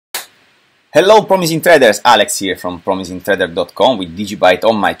Hello promising traders, Alex here from promisingtrader.com with DigiByte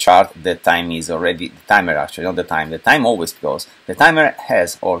on my chart. The time is already, the timer actually, not the time always goes. The timer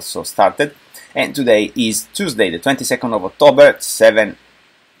has also started and today is Tuesday the 22nd of October,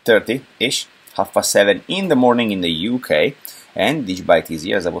 7:30-ish, 7:30 in the morning in the UK, and DigiByte is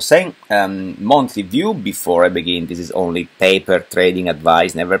here as I was saying. Monthly view. Before I begin, this is only paper trading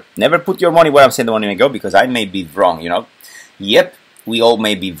advice. Never put your money where I'm saying the money may go, because I may be wrong, you know. Yep, we all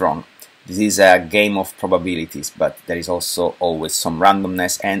may be wrong. This is a game of probabilities, but there is also always some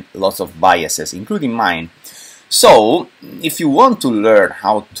randomness and lots of biases, including mine. So, if you want to learn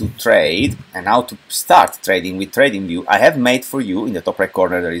how to trade and how to start trading with TradingView, I have made for you, in the top right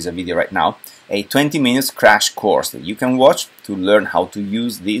corner there is a video right now, a 20 minutes crash course that you can watch to learn how to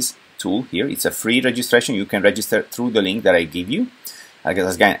use this tool here. It's a free registration. You can register through the link that I give you. I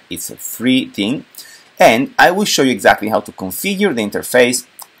guess again, it's a free thing. And I will show you exactly how to configure the interface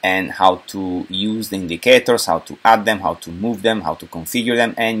and how to use the indicators, how to add them, how to move them, how to configure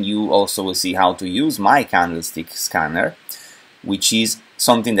them, and you also will see how to use my candlestick scanner, which is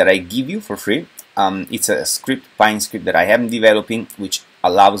something that I give you for free. It's a script, Pine script that I am developing, which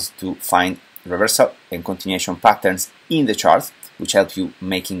allows to find reversal and continuation patterns in the chart, which help you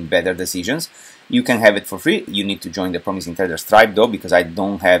making better decisions. You can have it for free. You need to join the Promising Traders tribe though, because I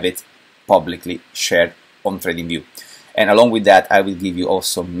don't have it publicly shared on TradingView. And along with that, I will give you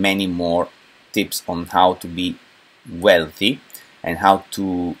also many more tips on how to be wealthy and how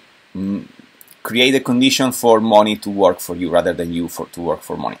to create a condition for money to work for you rather than you to work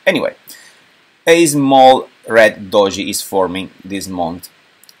for money. Anyway, a small red doji is forming this month,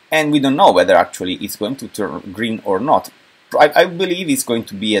 and we don't know whether actually it's going to turn green or not. I believe it's going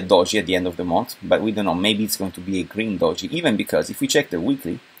to be a doji at the end of the month, but we don't know. Maybe it's going to be a green doji, even because if we check the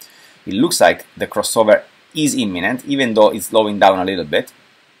weekly, it looks like the crossover is imminent, even though it's slowing down a little bit.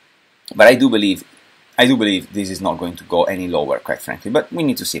 But I do believe this is not going to go any lower, quite frankly. But we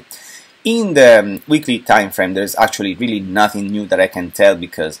need to see. In the weekly time frame, there's actually really nothing new that I can tell,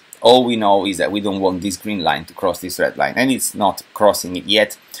 because all we know is that we don't want this green line to cross this red line, and it's not crossing it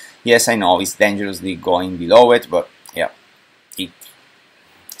yet. Yes, I know it's dangerously going below it, but yeah,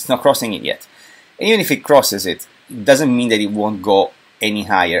 it's not crossing it yet. And even if it crosses it, it doesn't mean that it won't go any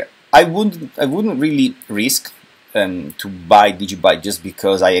higher. I wouldn't really risk to buy DigiByte just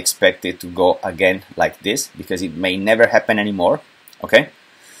because I expect it to go again like this, because it may never happen anymore. Okay,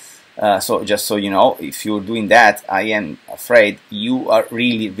 so just so you know, if you're doing that, I am afraid you are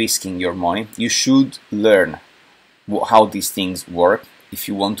really risking your money. You should learn how these things work if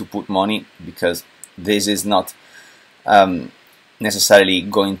you want to put money, because this is not necessarily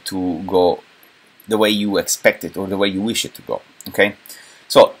going to go the way you expect it or the way you wish it to go. Okay.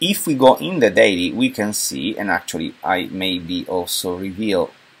 So if we go in the daily, we can see, and actually I maybe also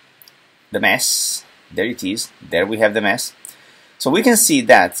reveal the mess. There it is. There we have the mess. So we can see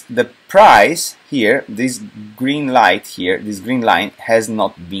that the price here, this green light here, this green line has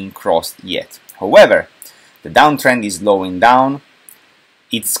not been crossed yet. However, the downtrend is slowing down.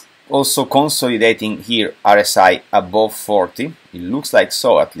 It's also consolidating here, RSI above 40. It looks like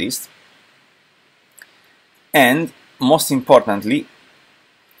so, at least. And most importantly,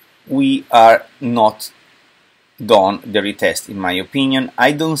 we are not done the retest, in my opinion.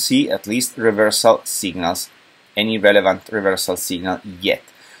 I don't see at least reversal signals, any relevant reversal signal yet.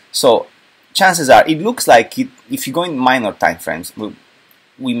 So chances are, it looks like it, if you go in minor time frames,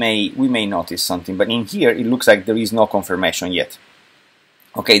 we may notice something, but in here it looks like there is no confirmation yet.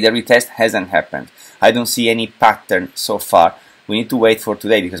 Okay, the retest hasn't happened. I don't see any pattern so far. We need to wait for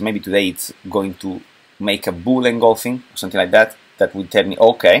today, because maybe today it's going to make a bull engulfing or something like that. That would tell me,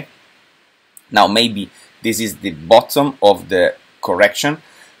 okay, now maybe this is the bottom of the correction,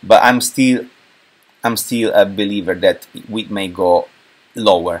 but I'm still a believer that we may go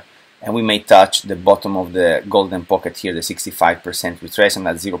lower, and we may touch the bottom of the golden pocket here, the 65% retracement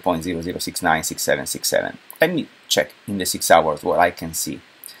at 0.00696767. Let me check in the 6 hours what I can see.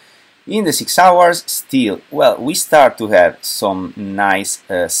 In the 6 hours, still, well, we start to have some nice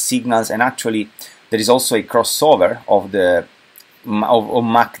signals, and actually there is also a crossover of the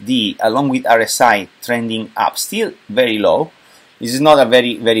MACD along with RSI trending up, still very low. This is not a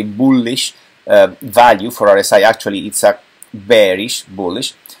very bullish value for RSI. Actually, it's a bearish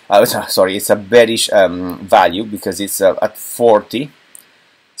bullish. Sorry, it's a bearish value, because it's at 40,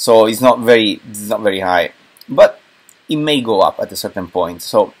 so it's not very high. But it may go up at a certain point.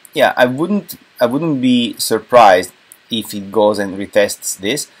 So yeah, I wouldn't be surprised if it goes and retests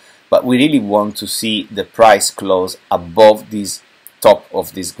this. But we really want to see the price close above this top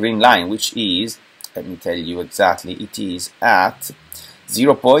of this green line, which is, let me tell you exactly, it is at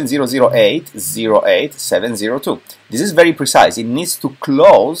 0.00808,702. This is very precise. It needs to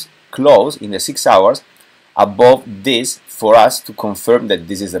close in the 6 hours above this for us to confirm that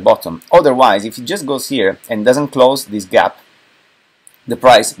this is the bottom. Otherwise, if it just goes here and doesn't close this gap, the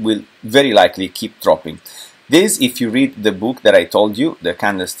price will very likely keep dropping. This, if you read the book that I told you, the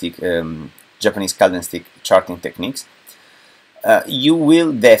candlestick, Japanese candlestick charting techniques, you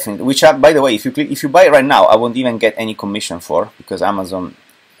will definitely, which are, by the way, if you buy it right now, I won't even get any commission for, because Amazon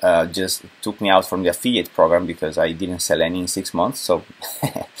just took me out from the affiliate program because I didn't sell any in 6 months. So,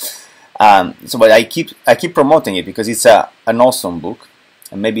 but I keep promoting it because it's an awesome book,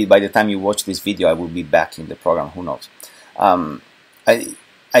 and maybe by the time you watch this video, I will be back in the program. Who knows?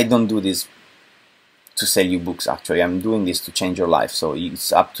 I don't do this to sell you books. Actually, I'm doing this to change your life. So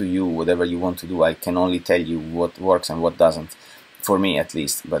it's up to you, whatever you want to do. I can only tell you what works and what doesn't, for me at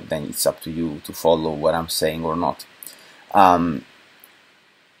least. But then it's up to you to follow what I'm saying or not. So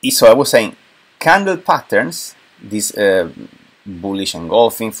I was saying, candle patterns, these bullish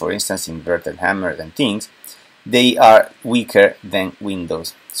engulfing, for instance, inverted hammers and things, they are weaker than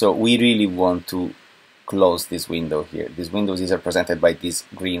windows. So we really want to close this window here. These windows is represented by this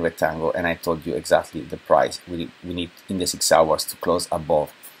green rectangle, and I told you exactly the price we need in the 6 hours to close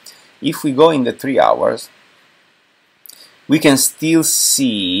above. If we go in the 3 hours, we can still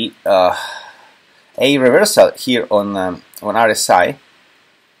see a reversal here on RSI,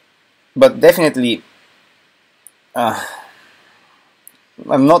 but definitely don't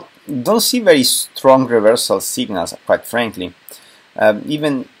see very strong reversal signals, quite frankly.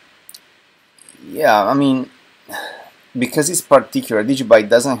 Yeah, I mean, because it's particular, DigiByte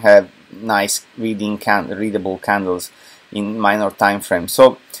doesn't have nice readable candles in minor time frames.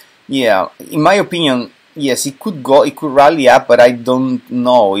 So yeah, in my opinion, yes, it could rally up, but I don't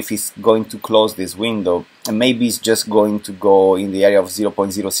know if it's going to close this window. And maybe it's just going to go in the area of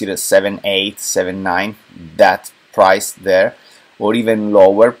 0.007879, that price there, or even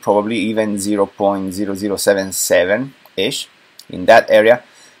lower, probably even 0.0077 ish, in that area.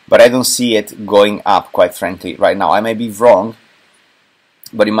 But I don't see it going up, quite frankly, right now. I may be wrong,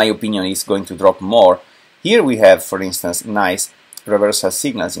 but in my opinion, it's going to drop more. Here we have, for instance, nice reversal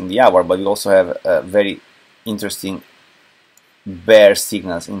signals in the hour, but we also have very interesting bear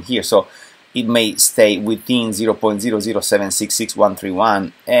signals in here. So it may stay within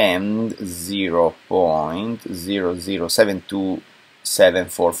 0.007666131 and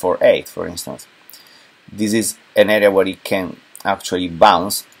 0.0072748, for instance. This is an area where it can actually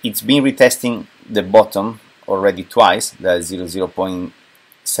bounce. It's been retesting the bottom already twice, the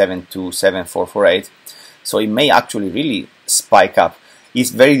 0.727448, so it may actually really spike up. It's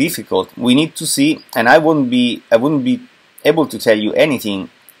very difficult. We need to see, and I wouldn't be able to tell you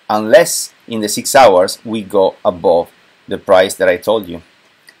anything unless in the 6 hours we go above the price that I told you,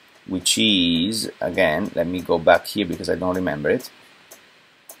 which is, again, let me go back here because I don't remember it.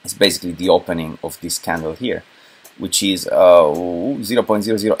 It's basically the opening of this candle here, which is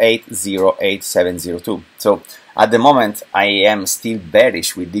 0.00808,702. So at the moment I am still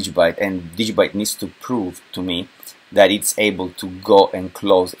bearish with DigiByte, and DigiByte needs to prove to me that it's able to go and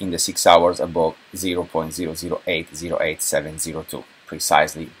close in the 6 hours above 0.00808,702,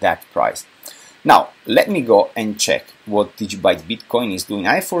 precisely that price. Now let me go and check what DigiByte Bitcoin is doing.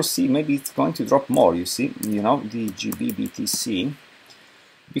 I foresee maybe it's going to drop more, you see, you know, DigiBTC.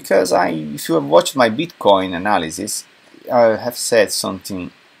 Because if you have watched my Bitcoin analysis, I have said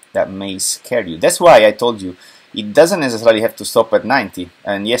something that may scare you. That's why I told you it doesn't necessarily have to stop at 90.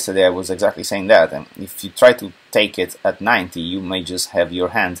 And yesterday I was exactly saying that. And if you try to take it at 90, you may just have your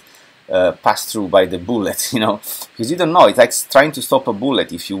hand passed through by the bullet, you know, because you don't know. It's like trying to stop a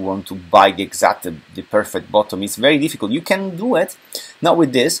bullet if you want to buy the perfect bottom. It's very difficult. You can do it, not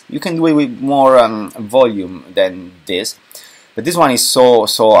with this. You can do it with more volume than this. But this one is so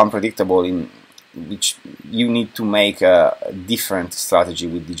unpredictable, in which you need to make a different strategy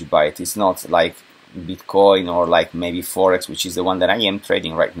with DigiByte. It's not like Bitcoin or like maybe Forex, which is the one that I am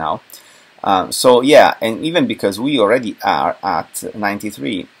trading right now. So yeah, and even because we already are at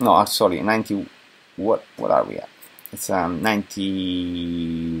 93, no, sorry, 90. What are we at? It's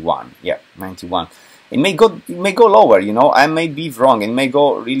 91. Yeah, 91. It may go lower, you know. I may be wrong. It may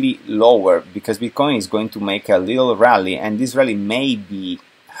go really lower because Bitcoin is going to make a little rally, and this rally may be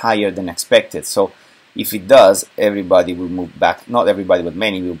higher than expected. So if it does, everybody will move back. Not everybody, but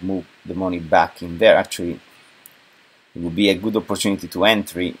many will move the money back in there. Actually, it will be a good opportunity to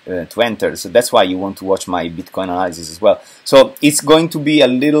enter. So that's why you want to watch my Bitcoin analysis as well. So it's going to be a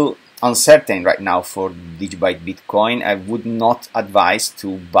little uncertain right now for DigiByte Bitcoin. I would not advise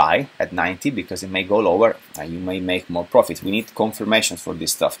to buy at 90 because it may go lower and you may make more profit. We need confirmations for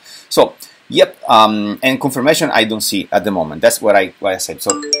this stuff. So yep, and confirmation I don't see at the moment. That's what I said.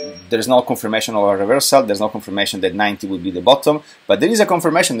 So there's no confirmation of a reversal. There's no confirmation that 90 will be the bottom, but there is a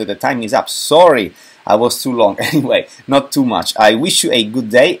confirmation that the time is up. Sorry, I was too long. Anyway, not too much. I wish you a good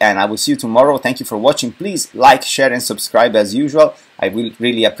day and I will see you tomorrow. Thank you for watching. Please like, share and subscribe as usual. I will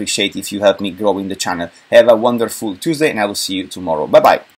really appreciate if you help me grow in the channel. Have a wonderful Tuesday and I will see you tomorrow. Bye bye.